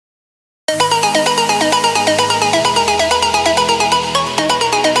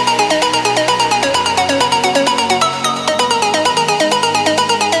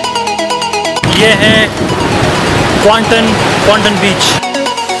Quinton बीच।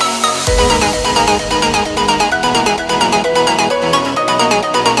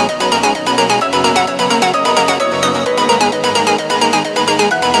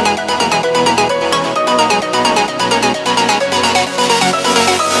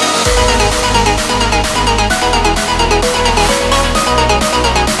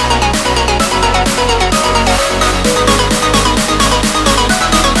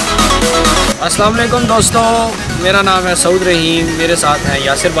 अस्सलाम वालेकुम दोस्तों, मेरा नाम है सऊद रहीम। मेरे साथ हैं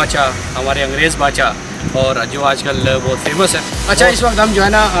यासिर बाचा, हमारे अंग्रेज़ बाचा, और जो आजकल बहुत फेमस है। अच्छा, इस वक्त हम जो है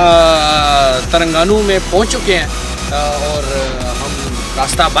ना तेरंगानु में पहुंच चुके हैं और हम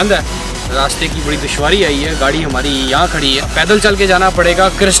रास्ता बंद है, रास्ते की बड़ी दुश्वारी आई है। गाड़ी हमारी यहाँ खड़ी है, पैदल चल के जाना पड़ेगा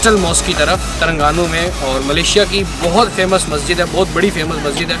क्रिस्टल मॉस्क की तरफ तेरंगानु में। और मलेशिया की बहुत फेमस मस्जिद है, बहुत बड़ी फेमस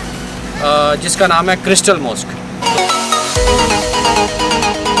मस्जिद है जिसका नाम है क्रिस्टल मॉस्क।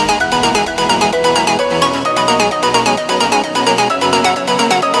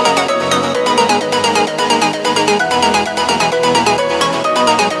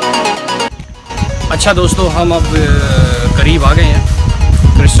 अच्छा दोस्तों, हम अब करीब आ गए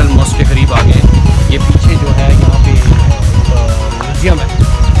हैं, क्रिस्टल मॉस्क के करीब आ गए हैं। ये पीछे जो है यहाँ पे म्यूज़ियम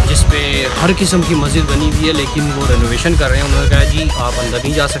है जिस पे हर किस्म की मस्जिद बनी हुई है, लेकिन वो रेनोवेशन कर रहे हैं। उन्होंने कहा जी आप अंदर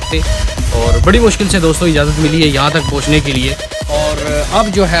नहीं जा सकते, और बड़ी मुश्किल से दोस्तों इजाज़त मिली है यहाँ तक पहुँचने के लिए। और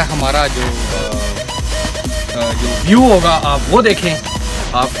अब जो है हमारा जो व्यू होगा आप वो देखें,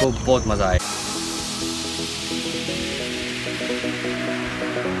 आपको बहुत मज़ा आएगा।